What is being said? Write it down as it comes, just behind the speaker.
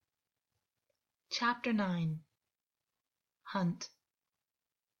Chapter 9. Hunt.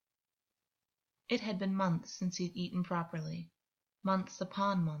 It had been months since he'd eaten properly. Months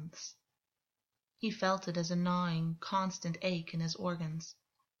upon months. He felt it as a gnawing, constant ache in his organs.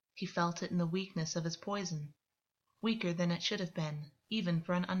 He felt it in the weakness of his poison. Weaker than it should have been, even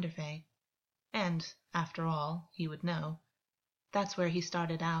for an underfey. And, after all, he would know. That's where he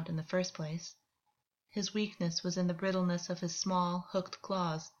started out in the first place. His weakness was in the brittleness of his small, hooked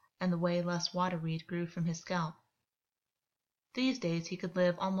claws, and the way less water-weed grew from his scalp. These days he could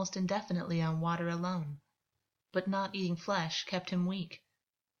live almost indefinitely on water alone, but not eating flesh kept him weak,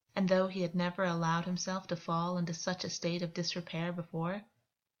 and though he had never allowed himself to fall into such a state of disrepair before,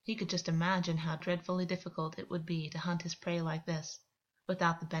 he could just imagine how dreadfully difficult it would be to hunt his prey like this,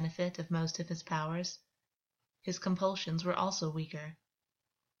 without the benefit of most of his powers. His compulsions were also weaker.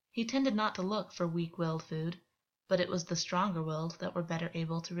 He tended not to look for weak-willed food, but it was the stronger-willed that were better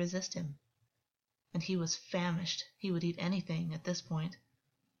able to resist him. And he was famished. He would eat anything at this point.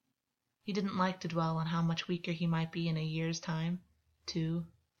 He didn't like to dwell on how much weaker he might be in a year's time. 2,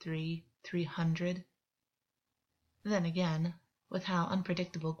 3, 300. Then again, with how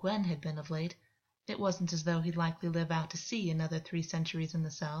unpredictable Gwyn had been of late, it wasn't as though he'd likely live out to see another 3 centuries in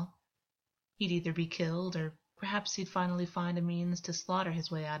the cell. He'd either be killed, or perhaps he'd finally find a means to slaughter his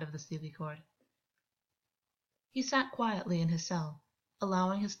way out of the Seelie Court. He sat quietly in his cell,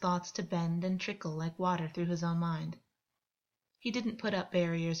 allowing his thoughts to bend and trickle like water through his own mind. He didn't put up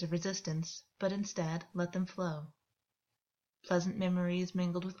barriers of resistance, but instead let them flow. Pleasant memories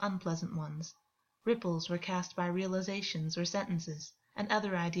mingled with unpleasant ones. Ripples were cast by realizations or sentences, and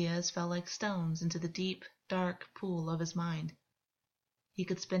other ideas fell like stones into the deep, dark pool of his mind. He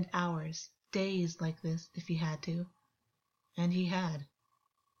could spend hours, days like this if he had to. And he had.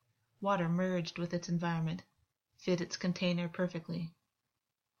 Water merged with its environment, fit its container perfectly.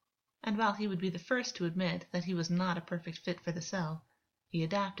 And while he would be the first to admit that he was not a perfect fit for the cell, he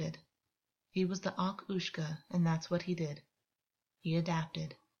adapted. He was the Augus, and that's what he did. He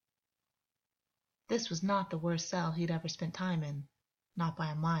adapted. This was not the worst cell he'd ever spent time in, not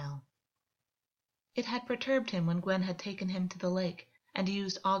by a mile. It had perturbed him when Gwyn had taken him to the lake and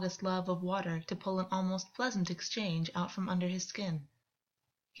used Augus' love of water to pull an almost pleasant exchange out from under his skin.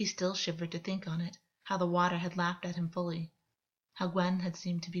 He still shivered to think on it, how the water had laughed at him fully, how Gwyn had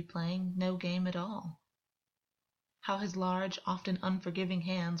seemed to be playing no game at all, how his large, often unforgiving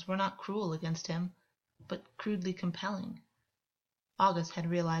hands were not cruel against him, but crudely compelling. Augus had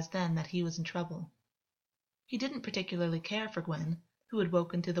realized then that he was in trouble. He didn't particularly care for Gwyn, who had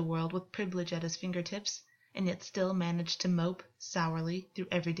woken to the world with privilege at his fingertips, and yet still managed to mope sourly through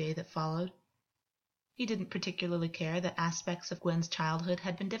every day that followed. He didn't particularly care that aspects of Gwyn's childhood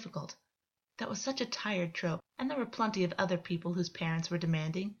had been difficult. That was such a tired trope, and there were plenty of other people whose parents were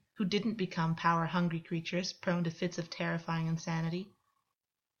demanding, who didn't become power-hungry creatures prone to fits of terrifying insanity.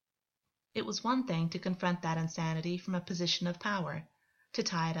 It was one thing to confront that insanity from a position of power, to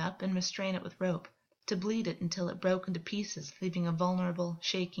tie it up and restrain it with rope, to bleed it until it broke into pieces, leaving a vulnerable,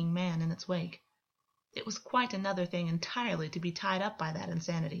 shaking man in its wake. It was quite another thing entirely to be tied up by that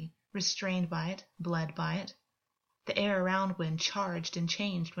insanity, restrained by it, bled by it. The air around Gwyn charged and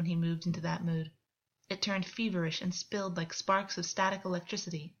changed when he moved into that mood. It turned feverish and spilled like sparks of static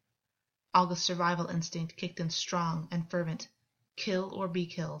electricity. August' survival instinct kicked in strong and fervent. Kill or be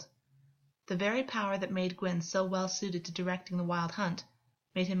killed. The very power that made Gwyn so well suited to directing the wild hunt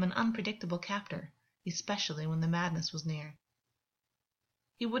made him an unpredictable captor, especially when the madness was near.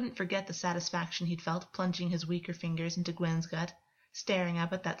 He wouldn't forget the satisfaction he'd felt plunging his weaker fingers into Gwyn's gut, staring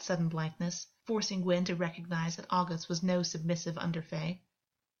up at that sudden blankness, forcing Gwyn to recognize that Augus was no submissive underfey.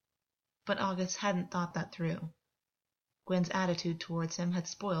 But Augus hadn't thought that through. Gwyn's attitude towards him had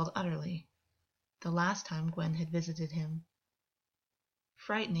spoiled utterly. The last time Gwyn had visited him.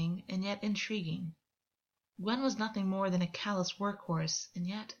 Frightening and yet intriguing. Gwyn was nothing more than a callous workhorse, and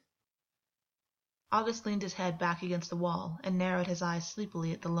yet... Augus leaned his head back against the wall and narrowed his eyes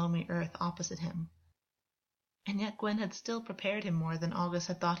sleepily at the loamy earth opposite him. And yet Gwyn had still prepared him more than Augus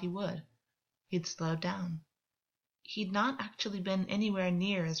had thought he would. He'd slowed down. He'd not actually been anywhere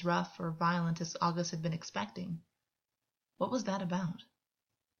near as rough or violent as Augus had been expecting. What was that about?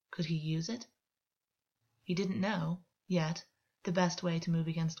 Could he use it? He didn't know, yet, the best way to move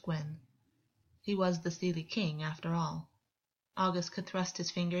against Gwyn. He was the Seelie King, after all. Augus could thrust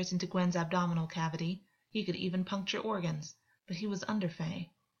his fingers into Gwyn's abdominal cavity. He could even puncture organs, but he was underfey.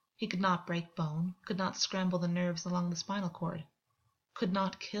 He could not break bone, could not scramble the nerves along the spinal cord, could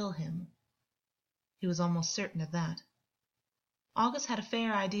not kill him. He was almost certain of that. Augus had a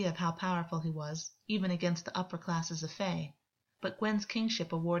fair idea of how powerful he was, even against the upper classes of Fey, but Gwyn's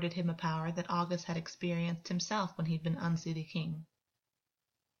kingship awarded him a power that Augus had experienced himself when he'd been uncity king.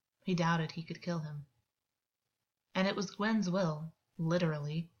 He doubted he could kill him. And it was Gwyn's will,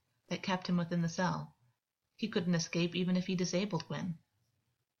 literally, that kept him within the cell. He couldn't escape even if he disabled Gwyn.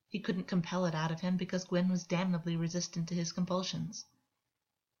 He couldn't compel it out of him because Gwyn was damnably resistant to his compulsions.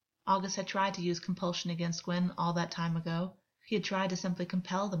 Augus had tried to use compulsion against Gwyn all that time ago. He had tried to simply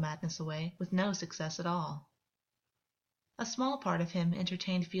compel the madness away, with no success at all. A small part of him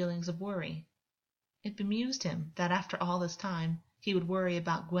entertained feelings of worry. It bemused him that after all this time he would worry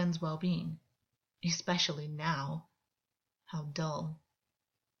about Gwyn's well-being. Especially now. How dull.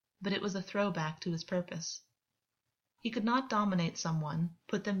 But it was a throwback to his purpose. He could not dominate someone,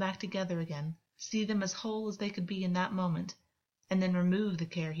 put them back together again, see them as whole as they could be in that moment, and then remove the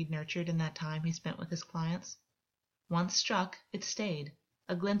care he'd nurtured in that time he spent with his clients. Once struck, it stayed,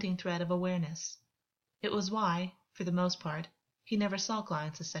 a glinting thread of awareness. It was why, for the most part, he never saw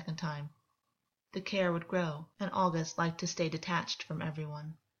clients a second time. The care would grow, and Augus liked to stay detached from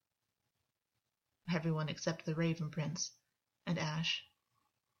everyone. Everyone except the Raven Prince and Ash.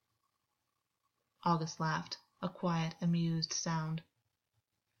 Augus laughed, a quiet, amused sound.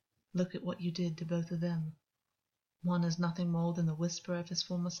 Look at what you did to both of them. One is nothing more than the whisper of his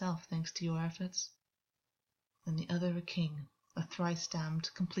former self, thanks to your efforts. And the other a king, a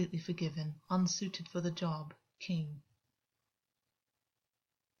thrice-damned, completely forgiven, unsuited for the job, king.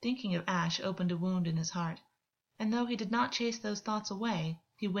 Thinking of Ash opened a wound in his heart, and though he did not chase those thoughts away,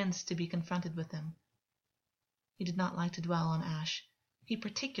 he winced to be confronted with them. He did not like to dwell on Ash. He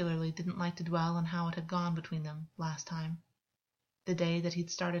particularly didn't like to dwell on how it had gone between them last time. The day that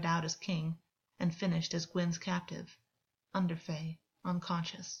he'd started out as king and finished as Gwyn's captive, under Fae,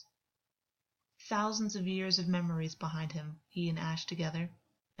 unconscious. Thousands of years of memories behind him, he and Ash together,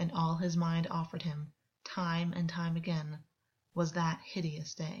 and all his mind offered him, time and time again, was that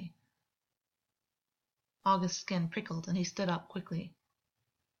hideous day. August's skin prickled and he stood up quickly.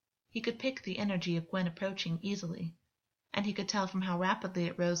 He could pick the energy of Gwyn approaching easily, and he could tell from how rapidly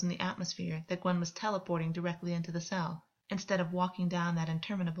it rose in the atmosphere that Gwyn was teleporting directly into the cell, instead of walking down that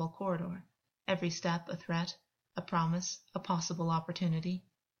interminable corridor, every step a threat, a promise, a possible opportunity.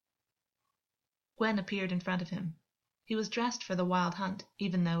 Gwyn appeared in front of him. He was dressed for the wild hunt,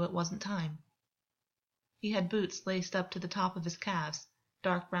 even though it wasn't time. He had boots laced up to the top of his calves,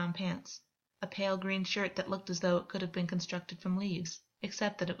 dark brown pants, a pale green shirt that looked as though it could have been constructed from leaves,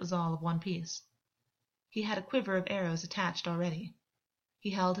 except that it was all of one piece. He had a quiver of arrows attached already.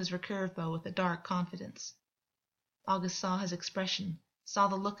 He held his recurve bow with a dark confidence. Augus saw his expression, saw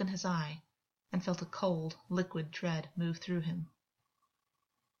the look in his eye, and felt a cold, liquid dread move through him.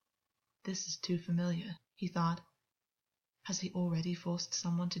 This is too familiar, he thought. Has he already forced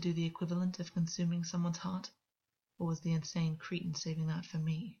someone to do the equivalent of consuming someone's heart? Or was the insane cretin saving that for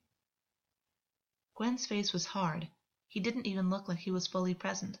me? Gwyn's face was hard. He didn't even look like he was fully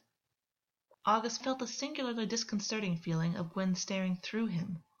present. Augus felt a singularly disconcerting feeling of Gwyn staring through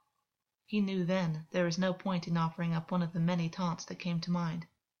him. He knew then there was no point in offering up one of the many taunts that came to mind.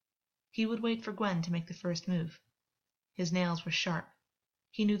 He would wait for Gwyn to make the first move. His nails were sharp.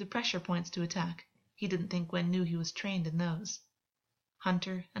 He knew the pressure points to attack. He didn't think Gwyn knew he was trained in those.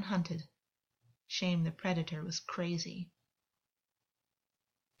 Hunter and hunted. Shame the predator was crazy.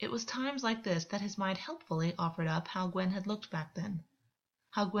 It was times like this that his mind helpfully offered up how Gwyn had looked back then.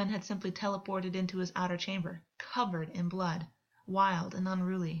 How Gwyn had simply teleported into his outer chamber, covered in blood, wild and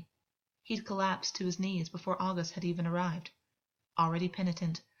unruly. He'd collapsed to his knees before Augus had even arrived. Already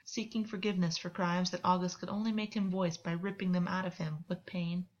penitent, seeking forgiveness for crimes that Augus could only make him voice by ripping them out of him with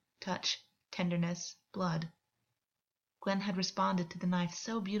pain, touch, tenderness, blood. Gwyn had responded to the knife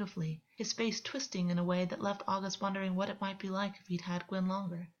so beautifully, his face twisting in a way that left Augus wondering what it might be like if he'd had Gwyn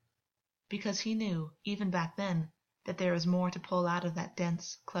longer. Because he knew, even back then, that there was more to pull out of that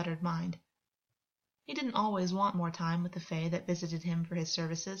dense, cluttered mind. He didn't always want more time with the Fae that visited him for his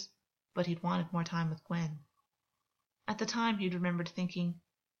services, but he'd wanted more time with Gwyn. At the time he'd remembered thinking,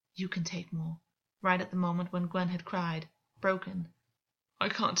 "You can take more," right at the moment when Gwyn had cried, broken, "I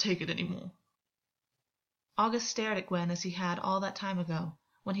can't take it anymore." Augus stared at Gwyn as he had all that time ago,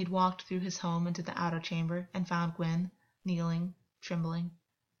 when he'd walked through his home into the outer chamber and found Gwyn, kneeling, trembling.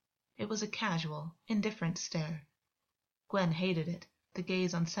 It was a casual, indifferent stare. Gwyn hated it. The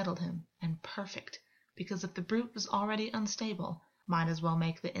gaze unsettled him, and perfect, because if the brute was already unstable, might as well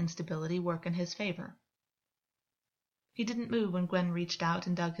make the instability work in his favor. He didn't move when Gwyn reached out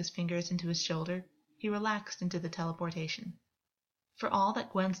and dug his fingers into his shoulder. He relaxed into the teleportation. For all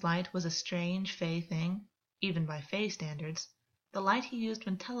that Gwyn's light was a strange Fae thing, even by Fae standards, the light he used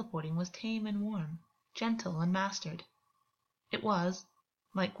when teleporting was tame and warm, gentle and mastered. It was,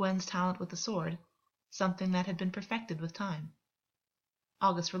 like Gwyn's talent with the sword, something that had been perfected with time.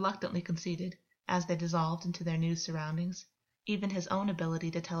 Augus reluctantly conceded, as they dissolved into their new surroundings. Even his own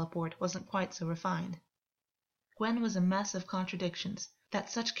ability to teleport wasn't quite so refined. Gwyn was a mess of contradictions. That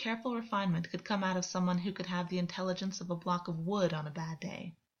such careful refinement could come out of someone who could have the intelligence of a block of wood on a bad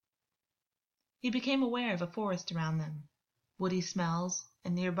day. He became aware of a forest around them, woody smells,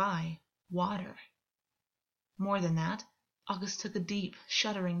 and nearby, water. More than that, Augus took a deep,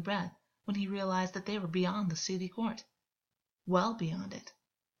 shuddering breath when he realized that they were beyond the Seelie Court. Well beyond it.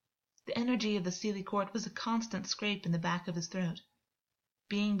 The energy of the Seelie Court was a constant scrape in the back of his throat.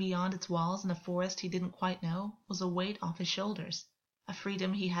 Being beyond its walls in a forest he didn't quite know was a weight off his shoulders, a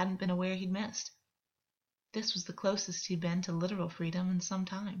freedom he hadn't been aware he'd missed. This was the closest he'd been to literal freedom in some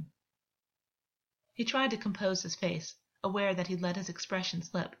time. He tried to compose his face, aware that he'd let his expression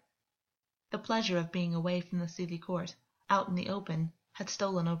slip. The pleasure of being away from the Seelie Court, out in the open, had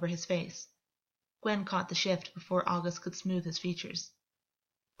stolen over his face. Gwyn caught the shift before Augus could smooth his features.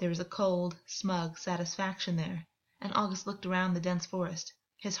 There was a cold, smug satisfaction there, and Augus looked around the dense forest,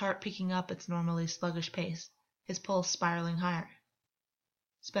 his heart picking up its normally sluggish pace, his pulse spiraling higher.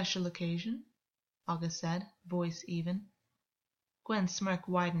 "Special occasion?" Augus said, voice even. Gwyn's smirk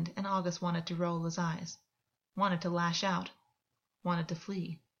widened, and Augus wanted to roll his eyes, wanted to lash out, wanted to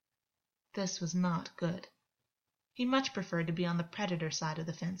flee. This was not good. He much preferred to be on the predator side of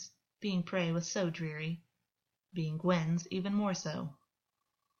the fence. Being prey was so dreary. Being Gwyn's, even more so.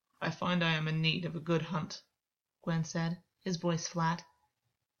 "I find I am in need of a good hunt," Gwyn said, his voice flat.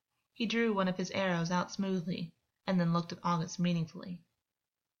 He drew one of his arrows out smoothly, and then looked at Augus meaningfully.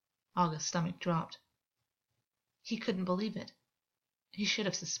 Augus's stomach dropped. He couldn't believe it. He should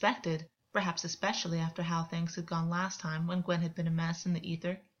have suspected, perhaps especially after how things had gone last time when Gwyn had been a mess in the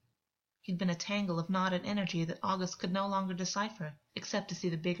ether. He'd been a tangle of knotted energy that Augus could no longer decipher, except to see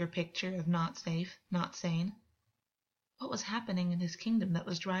the bigger picture of not safe, not sane. What was happening in his kingdom that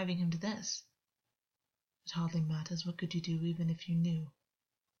was driving him to this? It hardly matters. What could you do even if you knew?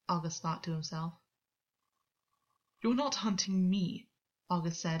 Augus thought to himself. "You're not hunting me,"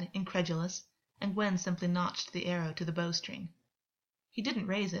 Augus said, incredulous, and Gwyn simply notched the arrow to the bowstring. He didn't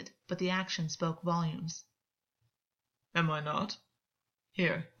raise it, but the action spoke volumes. "Am I not?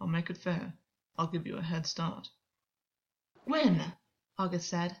 Here, I'll make it fair. I'll give you a head start." "Gwyn!" Augus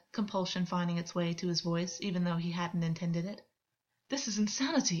said, compulsion finding its way to his voice even though he hadn't intended it. "This is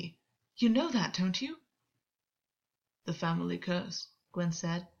insanity. You know that, don't you?" "The family curse," Gwyn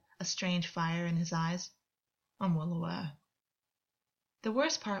said, a strange fire in his eyes. "I'm well aware." The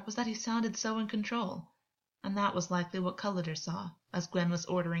worst part was that he sounded so in control, and that was likely what Culliter saw, as Gwyn was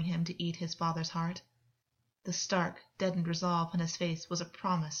ordering him to eat his father's heart. The stark, deadened resolve on his face was a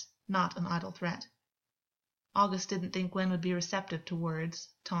promise, not an idle threat. Augus didn't think Gwyn would be receptive to words,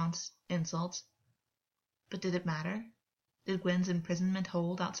 taunts, insults. But did it matter? Did Gwyn's imprisonment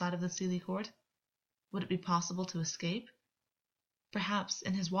hold outside of the Seelie Court? Would it be possible to escape? Perhaps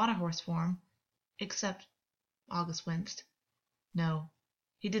in his water-horse form, except... Augus winced. No,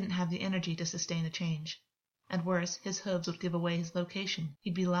 he didn't have the energy to sustain a change. And worse, his hooves would give away his location.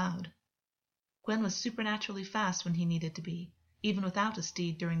 He'd be loud. Gwyn was supernaturally fast when he needed to be, even without a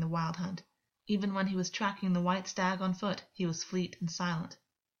steed during the wild hunt. Even when he was tracking the white stag on foot, he was fleet and silent.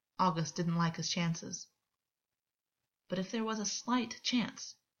 Augus didn't like his chances. But if there was a slight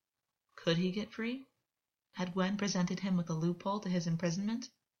chance, could he get free? Had Gwyn presented him with a loophole to his imprisonment?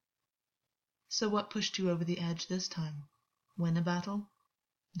 So what pushed you over the edge this time? Win a battle?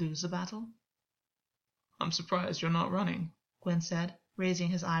 Lose a battle? I'm surprised you're not running, Gwyn said, raising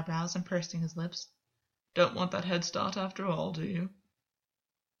his eyebrows and pursing his lips. Don't want that head start after all, do you?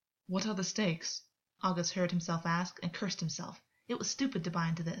 What are the stakes? Augus heard himself ask and cursed himself. It was stupid to buy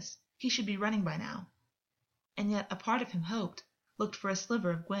into this. He should be running by now. And yet a part of him hoped, looked for a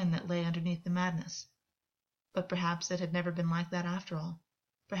sliver of Gwyn that lay underneath the madness. But perhaps it had never been like that after all.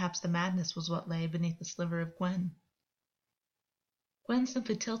 Perhaps the madness was what lay beneath the sliver of Gwyn. Gwyn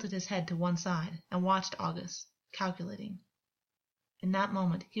simply tilted his head to one side and watched Augus, calculating. In that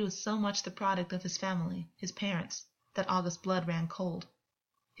moment he was so much the product of his family, his parents, that Augus's blood ran cold.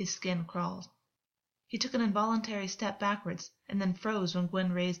 His skin crawled. He took an involuntary step backwards and then froze when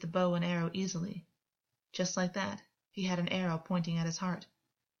Gwyn raised the bow and arrow easily. Just like that, he had an arrow pointing at his heart.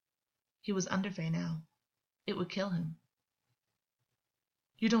 He was under Faye now. It would kill him.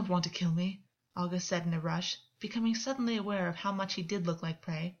 You don't want to kill me, Augus said in a rush, becoming suddenly aware of how much he did look like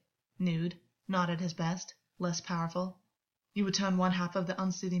prey, nude, not at his best, less powerful. You would turn one half of the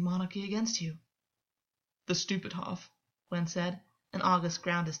Unseelie monarchy against you. The stupid half, Gwyn said, and Augus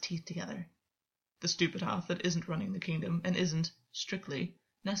ground his teeth together. The stupid half that isn't running the kingdom and isn't, strictly,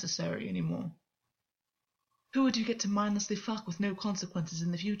 necessary anymore. Who would you get to mindlessly fuck with no consequences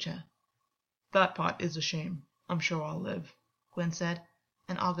in the future? That part is a shame. I'm sure I'll live, Gwyn said,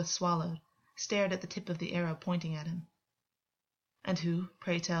 and Augus swallowed, stared at the tip of the arrow pointing at him. And who,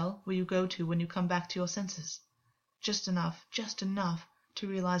 pray tell, will you go to when you come back to your senses? Just enough to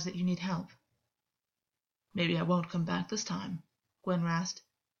realize that you need help. Maybe I won't come back this time, Gwyn rasped,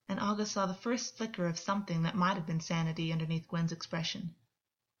 and Augus saw the first flicker of something that might have been sanity underneath Gwyn's expression.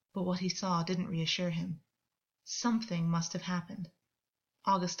 But what he saw didn't reassure him. Something must have happened.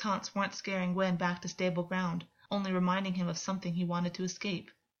 Augus' taunts weren't scaring Gwyn back to stable ground, only reminding him of something he wanted to escape.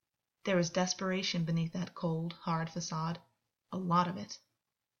 There was desperation beneath that cold, hard facade. A lot of it.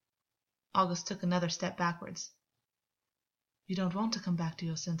 Augus took another step backwards. You don't want to come back to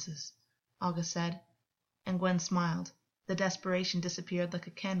your senses, Augus said, and Gwyn smiled. The desperation disappeared like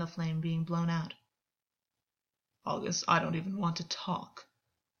a candle flame being blown out. Augus, I don't even want to talk.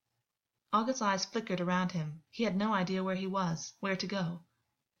 Augus' eyes flickered around him. He had no idea where he was, where to go.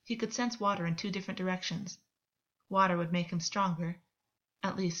 He could sense water in 2 different directions. Water would make him stronger,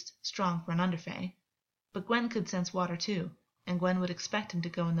 at least strong for an underfey. But Gwyn could sense water too, and Gwyn would expect him to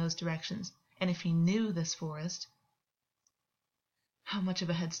go in those directions, and if he knew this forest... How much of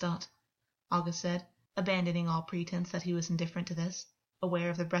a head start? Augus said, abandoning all pretense that he was indifferent to this, aware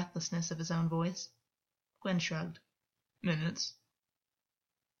of the breathlessness of his own voice. Gwyn shrugged. Minutes.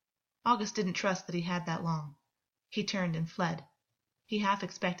 Augus didn't trust that he had that long. He turned and fled. He half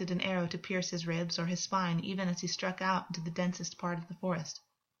expected an arrow to pierce his ribs or his spine even as he struck out into the densest part of the forest.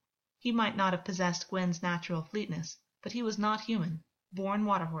 He might not have possessed Gwyn's natural fleetness, but he was not human, born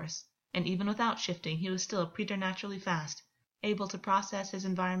water-horse, and even without shifting he was still preternaturally fast, able to process his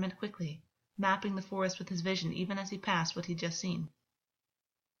environment quickly, mapping the forest with his vision even as he passed what he'd just seen.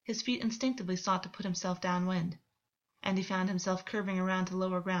 His feet instinctively sought to put himself downwind, and he found himself curving around to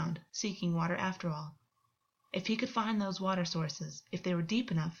lower ground, seeking water after all. If he could find those water sources, if they were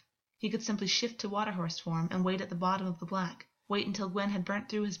deep enough, he could simply shift to water-horse form and wait at the bottom of the black, wait until Gwyn had burnt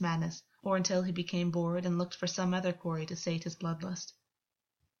through his madness, or until he became bored and looked for some other quarry to sate his bloodlust.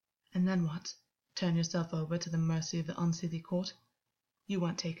 And then what? Turn yourself over to the mercy of the unseelie court? You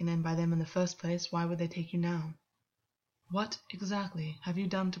weren't taken in by them in the first place, why would they take you now? What, exactly, have you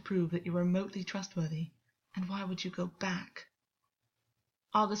done to prove that you're remotely trustworthy, and why would you go back?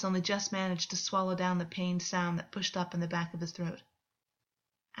 Augus only just managed to swallow down the pained sound that pushed up in the back of his throat.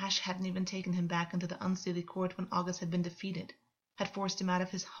 Ash hadn't even taken him back into the unseelie court when Augus had been defeated, had forced him out of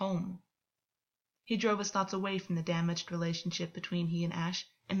his home. He drove his thoughts away from the damaged relationship between he and Ash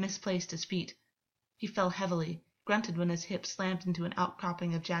and misplaced his feet. He fell heavily, grunted when his hip slammed into an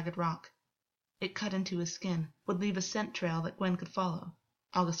outcropping of jagged rock. It cut into his skin, would leave a scent trail that Gwyn could follow.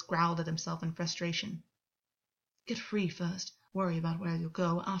 Augus growled at himself in frustration. Get free first, worry about where you'll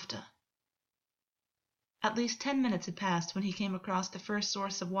go after. At least 10 minutes had passed when he came across the first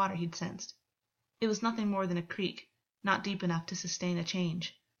source of water he'd sensed. It was nothing more than a creek, not deep enough to sustain a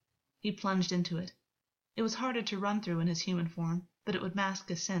change. He plunged into it. It was harder to run through in his human form, but it would mask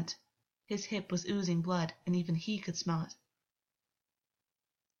his scent. His hip was oozing blood, and even he could smell it.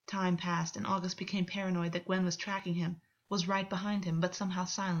 Time passed, and Augus became paranoid that Gwyn was tracking him, was right behind him, but somehow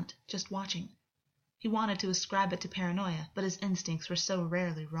silent, just watching. He wanted to ascribe it to paranoia, but his instincts were so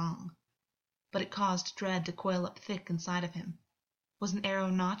rarely wrong. But it caused dread to coil up thick inside of him. Was an arrow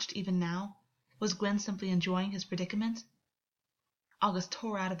notched even now? Was Gwyn simply enjoying his predicament? Augus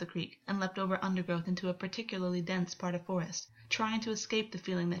tore out of the creek and leapt over undergrowth into a particularly dense part of forest, trying to escape the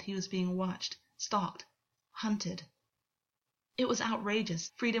feeling that he was being watched, stalked, hunted. It was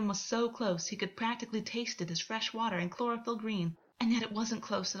outrageous. Freedom was so close he could practically taste it as fresh water and chlorophyll green, and yet it wasn't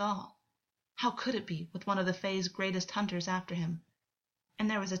close at all. How could it be, with one of the Fae's greatest hunters after him? And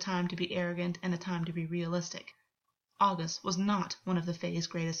there was a time to be arrogant and a time to be realistic. Augus was not one of the Fae's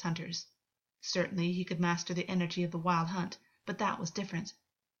greatest hunters. Certainly he could master the energy of the wild hunt, but that was different.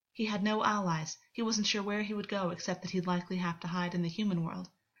 He had no allies. He wasn't sure where he would go except that he'd likely have to hide in the human world.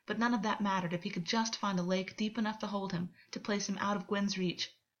 But none of that mattered if he could just find a lake deep enough to hold him, to place him out of Gwyn's reach.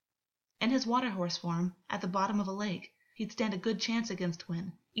 In his water-horse form, at the bottom of a lake, he'd stand a good chance against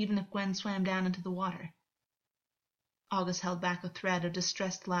Gwyn, even if Gwyn swam down into the water. Augus held back a thread of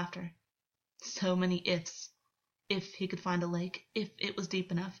distressed laughter. So many ifs. If he could find a lake, if it was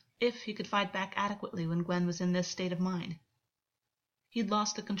deep enough, if he could fight back adequately when Gwyn was in this state of mind. He'd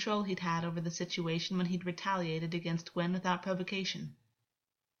lost the control he'd had over the situation when he'd retaliated against Gwyn without provocation.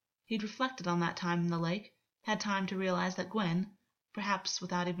 He'd reflected on that time in the lake, had time to realize that Gwyn, perhaps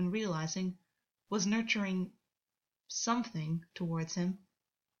without even realizing, was nurturing something towards him.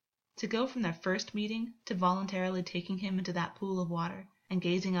 To go from their first meeting to voluntarily taking him into that pool of water and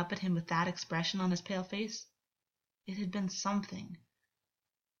gazing up at him with that expression on his pale face, it had been something.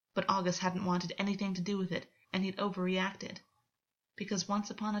 But Augus hadn't wanted anything to do with it, and he'd overreacted. Because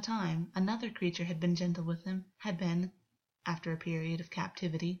once upon a time another creature had been gentle with him, had been, after a period of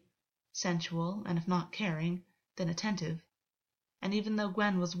captivity, sensual, and if not caring, then attentive. And even though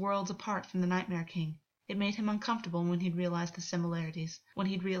Gwyn was worlds apart from the Nightmare King, it made him uncomfortable when he'd realized the similarities, when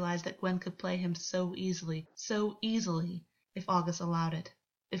he'd realized that Gwyn could play him so easily, if Augus allowed it,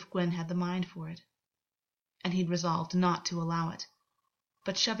 if Gwyn had the mind for it. And he'd resolved not to allow it.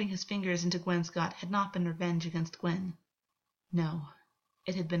 But shoving his fingers into Gwyn's gut had not been revenge against Gwyn. No,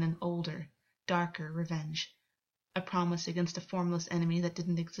 it had been an older, darker revenge, a promise against a formless enemy that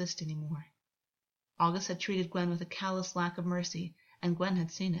didn't exist anymore. Augus had treated Gwyn with a callous lack of mercy, and Gwyn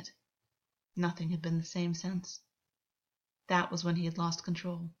had seen it. Nothing had been the same since. That was when he had lost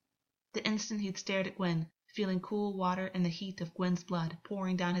control. The instant he'd stared at Gwyn, feeling cool water and the heat of Gwyn's blood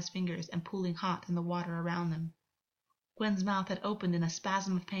pouring down his fingers and pooling hot in the water around them. Gwyn's mouth had opened in a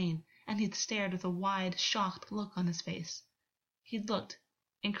spasm of pain, and he'd stared with a wide, shocked look on his face. He'd looked,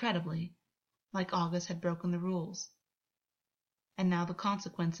 incredibly, like Augus had broken the rules. And now the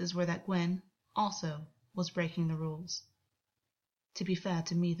consequences were that Gwyn, also, was breaking the rules. To be fair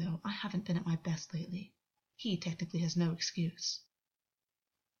to me, though, I haven't been at my best lately. He technically has no excuse.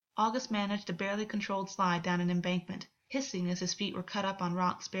 Augus managed a barely controlled slide down an embankment, hissing as his feet were cut up on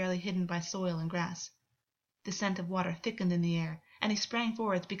rocks barely hidden by soil and grass. The scent of water thickened in the air, and he sprang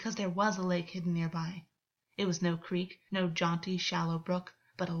forwards because there was a lake hidden nearby. It was no creek, no jaunty, shallow brook,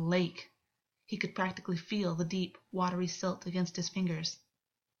 but a lake. He could practically feel the deep, watery silt against his fingers.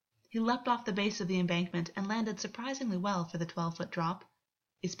 He leapt off the base of the embankment and landed surprisingly well for the 12-foot drop,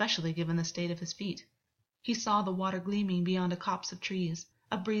 especially given the state of his feet. He saw the water gleaming beyond a copse of trees,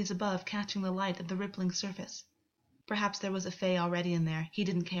 a breeze above catching the light of the rippling surface. Perhaps there was a fae already in there. He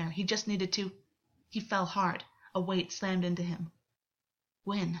didn't care. He just needed to... He fell hard. A weight slammed into him.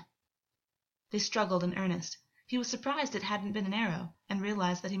 Gwyn. They struggled in earnest. He was surprised it hadn't been an arrow, and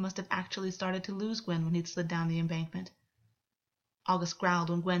realized that he must have actually started to lose Gwyn when he'd slid down the embankment. Augus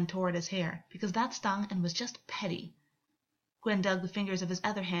growled when Gwyn tore at his hair, because that stung and was just petty. Gwyn dug the fingers of his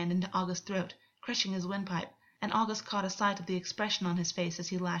other hand into Augus's throat, crushing his windpipe, and Augus caught a sight of the expression on his face as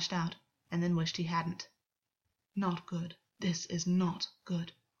he lashed out, and then wished he hadn't. Not good. This is not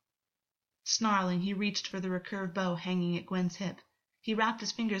good. Snarling, he reached for the recurved bow hanging at Gwyn's hip. He wrapped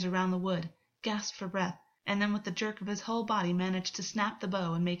his fingers around the wood, gasped for breath, and then with the jerk of his whole body managed to snap the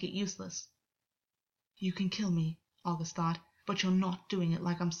bow and make it useless. You can kill me, Augus thought, but you're not doing it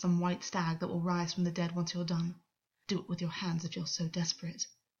like I'm some white stag that will rise from the dead once you're done. Do it with your hands if you're so desperate.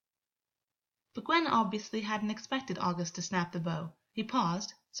 But Gwyn obviously hadn't expected Augus to snap the bow. He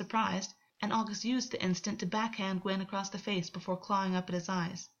paused, surprised, and Augus used the instant to backhand Gwyn across the face before clawing up at his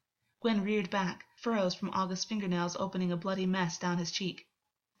eyes. Gwyn reared back, furrows from Augus's fingernails opening a bloody mess down his cheek.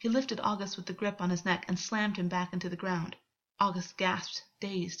 He lifted Augus with the grip on his neck and slammed him back into the ground. Augus gasped,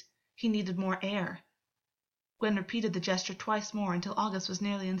 dazed. He needed more air. Gwyn repeated the gesture twice more until Augus was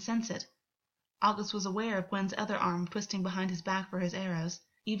nearly insensate. Augus was aware of Gwyn's other arm twisting behind his back for his arrows,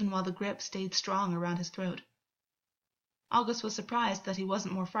 even while the grip stayed strong around his throat. Augus was surprised that he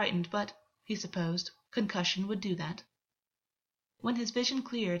wasn't more frightened, but, he supposed, concussion would do that. When his vision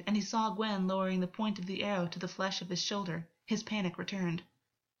cleared and he saw Gwyn lowering the point of the arrow to the flesh of his shoulder, his panic returned.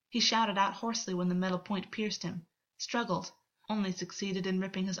 He shouted out hoarsely when the metal point pierced him, struggled, only succeeded in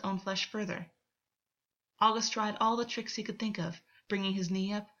ripping his own flesh further. Augus tried all the tricks he could think of, bringing his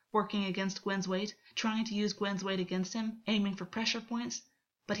knee up, working against Gwyn's weight, trying to use Gwyn's weight against him, aiming for pressure points,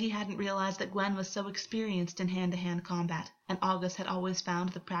 but he hadn't realized that Gwyn was so experienced in hand-to-hand combat, and Augus had always found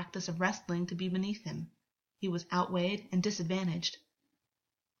the practice of wrestling to be beneath him. He was outweighed and disadvantaged.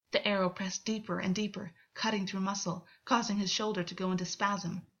 The arrow pressed deeper and deeper, cutting through muscle, causing his shoulder to go into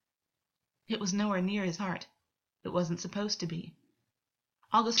spasm. It was nowhere near his heart. It wasn't supposed to be.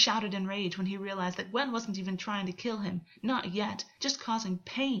 Augus shouted in rage when he realized that Gwyn wasn't even trying to kill him, not yet, just causing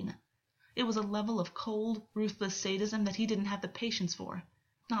pain. It was a level of cold, ruthless sadism that he didn't have the patience for.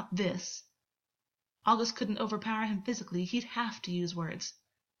 Not this. Augus couldn't overpower him physically. He'd have to use words.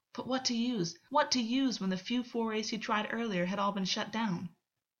 But what to use? What to use when the few forays he tried earlier had all been shut down?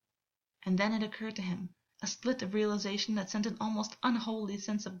 And then it occurred to him, a split of realization that sent an almost unholy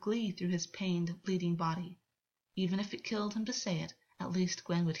sense of glee through his pained, bleeding body. Even if it killed him to say it, at least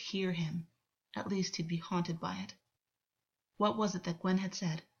Gwyn would hear him. At least he'd be haunted by it. What was it that Gwyn had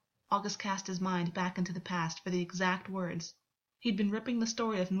said? Augus cast his mind back into the past for the exact words. He'd been ripping the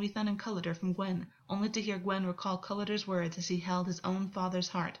story of Nwithan and Culliter from Gwyn, only to hear Gwyn recall Culliter's words as he held his own father's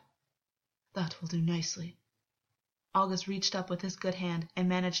heart. That will do nicely. Augus reached up with his good hand and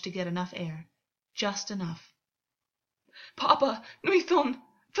managed to get enough air. Just enough. Papa! Nuithon!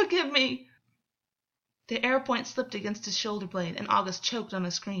 Forgive me! The arrow point slipped against his shoulder blade, and Augus choked on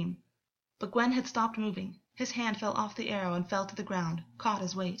a scream. But Gwyn had stopped moving. His hand fell off the arrow and fell to the ground, caught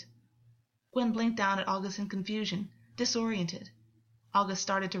his weight. Gwyn blinked down at Augus in confusion, disoriented. Augus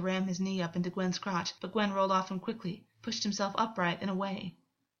started to ram his knee up into Gwyn's crotch, but Gwyn rolled off him quickly, pushed himself upright and away.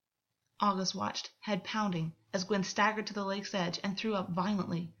 Augus watched, head pounding, as Gwyn staggered to the lake's edge and threw up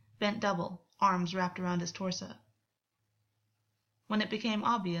violently, bent double, arms wrapped around his torso. When it became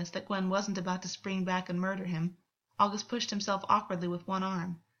obvious that Gwyn wasn't about to spring back and murder him, Augus pushed himself awkwardly with one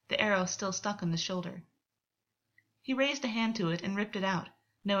arm, the arrow still stuck in the shoulder. He raised a hand to it and ripped it out,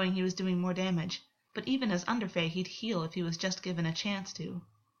 knowing he was doing more damage, but even as Underfey he'd heal if he was just given a chance to.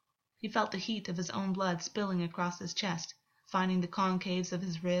 He felt the heat of his own blood spilling across his chest, finding the concaves of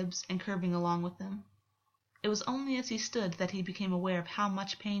his ribs and curving along with them. It was only as he stood that he became aware of how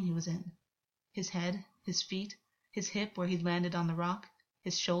much pain he was in. His head, his feet, his hip where he'd landed on the rock,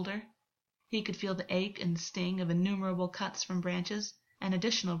 his shoulder. He could feel the ache and sting of innumerable cuts from branches, and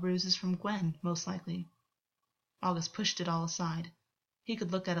additional bruises from Gwyn, most likely. Augus pushed it all aside. He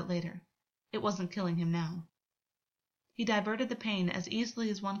could look at it later. It wasn't killing him now. He diverted the pain as easily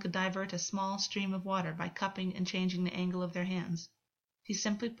as one could divert a small stream of water by cupping and changing the angle of their hands. He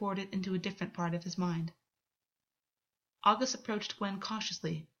simply poured it into a different part of his mind. Augus approached Gwyn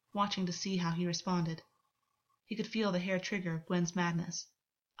cautiously, watching to see how he responded. He could feel the hair trigger of Gwyn's madness,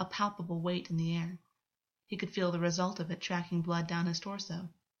 a palpable weight in the air. He could feel the result of it tracking blood down his torso.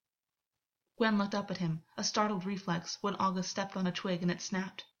 Gwyn looked up at him, a startled reflex, when Augus stepped on a twig and it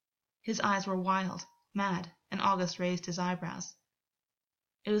snapped. His eyes were wild, mad, and Augus raised his eyebrows.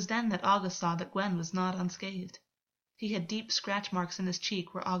 It was then that Augus saw that Gwyn was not unscathed. He had deep scratch marks in his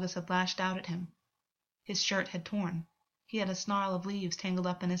cheek where Augus had lashed out at him. His shirt had torn. He had a snarl of leaves tangled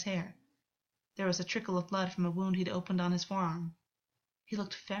up in his hair. There was a trickle of blood from a wound he'd opened on his forearm. He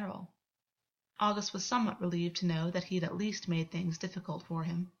looked feral. Augus was somewhat relieved to know that he'd at least made things difficult for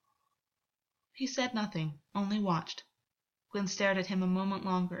him. He said nothing, only watched. Gwyn stared at him a moment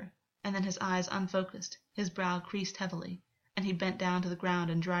longer, and then his eyes unfocused, his brow creased heavily, and he bent down to the ground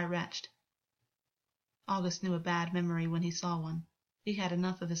and dry-retched. Augus knew a bad memory when he saw one. He had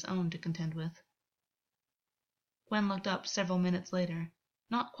enough of his own to contend with. Gwyn looked up several minutes later,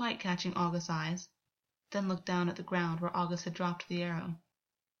 not quite catching Augus' eyes, then looked down at the ground where Augus had dropped the arrow.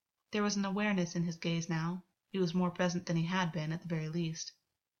 There was an awareness in his gaze now. He was more present than he had been, at the very least.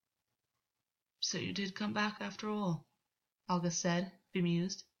 "So you did come back after all," Augus said,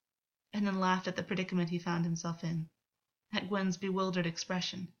 bemused, and then laughed at the predicament he found himself in, at Gwyn's bewildered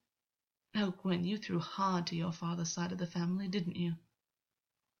expression. "Oh, Gwyn, you threw hard to your father's side of the family, didn't you?"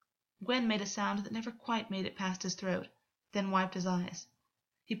 Gwyn made a sound that never quite made it past his throat, then wiped his eyes.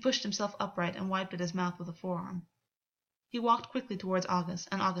 He pushed himself upright and wiped at his mouth with a forearm. He walked quickly towards Augus,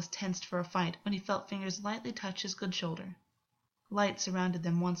 and Augus tensed for a fight when he felt fingers lightly touch his good shoulder. Light surrounded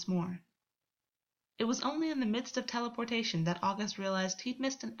them once more. It was only in the midst of teleportation that Augus realized he'd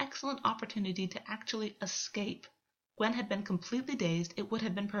missed an excellent opportunity to actually escape. Gwyn had been completely dazed. It would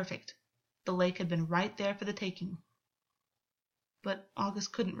have been perfect. The lake had been right there for the taking. But Augus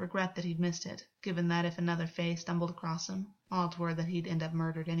couldn't regret that he'd missed it, given that if another Fae stumbled across him, odds were that he'd end up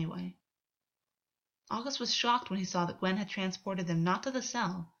murdered anyway. Augus was shocked when he saw that Gwyn had transported them not to the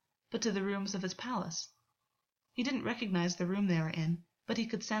cell, but to the rooms of his palace. He didn't recognize the room they were in, but he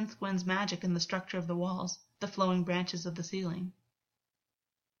could sense Gwyn's magic in the structure of the walls, the flowing branches of the ceiling.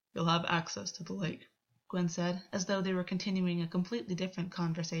 "You'll have access to the lake," Gwyn said, as though they were continuing a completely different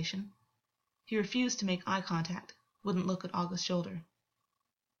conversation. He refused to make eye contact, wouldn't look at Augus' shoulder.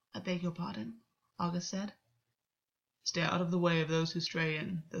 "I beg your pardon," Augus said. "Stay out of the way of those who stray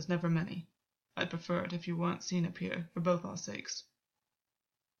in. There's never many. I'd prefer it if you weren't seen up here, for both our sakes."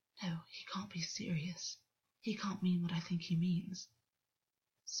 "No, he can't be serious. He can't mean what I think he means."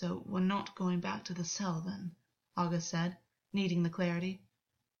 "So we're not going back to the cell, then?" Augus said, needing the clarity.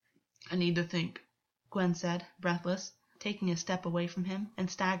 "I need to think," Gwyn said, breathless, taking a step away from him and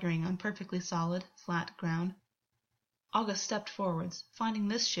staggering on perfectly solid, flat ground. Augus stepped forwards, finding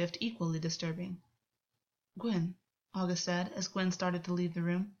this shift equally disturbing. "Gwyn," Augus said as Gwyn started to leave the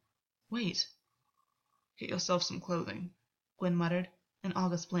room. "Wait." "Get yourself some clothing," Gwyn muttered, and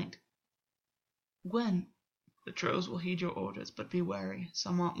Augus blinked. "Gwyn." "The trolls will heed your orders, but be wary.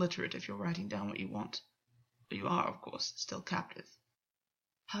 Some aren't literate if you're writing down what you want. But you are, of course, still captive."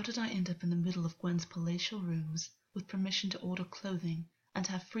 "How did I end up in the middle of Gwyn's palatial rooms, with permission to order clothing, and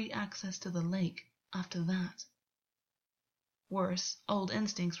have free access to the lake, after that?" Worse, old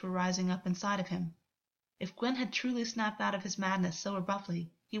instincts were rising up inside of him. If Gwyn had truly snapped out of his madness so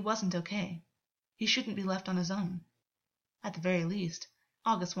abruptly, he wasn't okay. He shouldn't be left on his own. At the very least,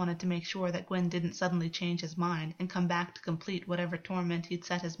 Augus wanted to make sure that Gwyn didn't suddenly change his mind and come back to complete whatever torment he'd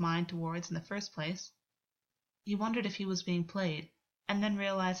set his mind towards in the first place. He wondered if he was being played, and then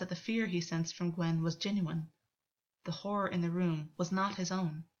realized that the fear he sensed from Gwyn was genuine. The horror in the room was not his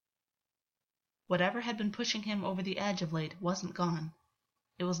own. Whatever had been pushing him over the edge of late wasn't gone.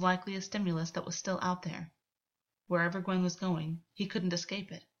 It was likely a stimulus that was still out there. Wherever Gwyn was going, he couldn't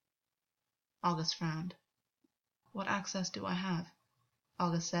escape it. Augus frowned. "What access do I have?"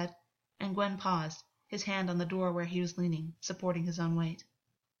 Augus said, and Gwyn paused, his hand on the door where he was leaning, supporting his own weight.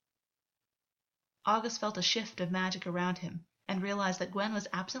 Augus felt a shift of magic around him, and realized that Gwyn was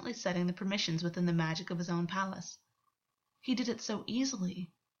absently setting the permissions within the magic of his own palace. He did it so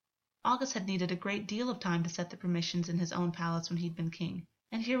easily. Augus had needed a great deal of time to set the permissions in his own palace when he'd been king,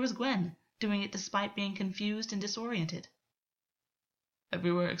 and here was Gwyn, doing it despite being confused and disoriented.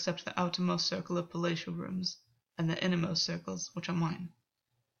 "Everywhere except the outermost circle of palatial rooms, and the innermost circles, which are mine."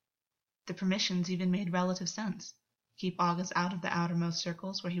 The permissions even made relative sense. Keep Augus out of the outermost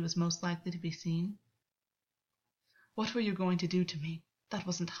circles where he was most likely to be seen. "What were you going to do to me? That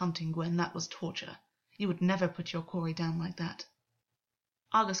wasn't hunting, Gwyn, that was torture. You would never put your quarry down like that."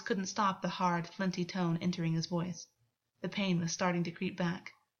 Augus couldn't stop the hard, flinty tone entering his voice. The pain was starting to creep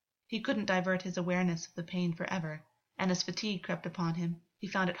back. He couldn't divert his awareness of the pain forever, and as fatigue crept upon him, he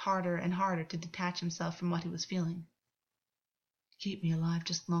found it harder and harder to detach himself from what he was feeling. "Keep me alive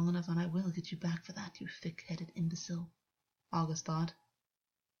just long enough and I will get you back for that, you thick-headed imbecile," Augus thought.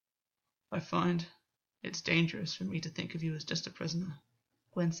 "I find it's dangerous for me to think of you as just a prisoner,"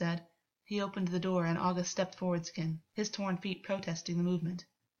 Gwyn said. He opened the door and Augus stepped forwards again, his torn feet protesting the movement.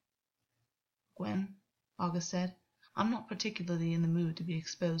 "Gwyn," Augus said, "I'm not particularly in the mood to be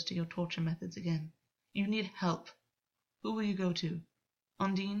exposed to your torture methods again. You need help. Who will you go to?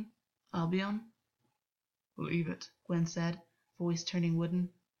 Undine? Albion?" "Leave it," Gwyn said, voice turning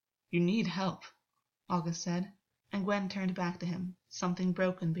wooden. "You need help," Augus said, and Gwyn turned back to him, something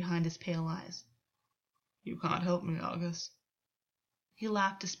broken behind his pale eyes. "You can't help me, Augus." He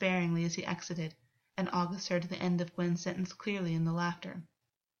laughed despairingly as he exited, and Augus heard the end of Gwyn's sentence clearly in the laughter.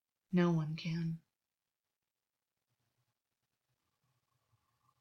 "No one can."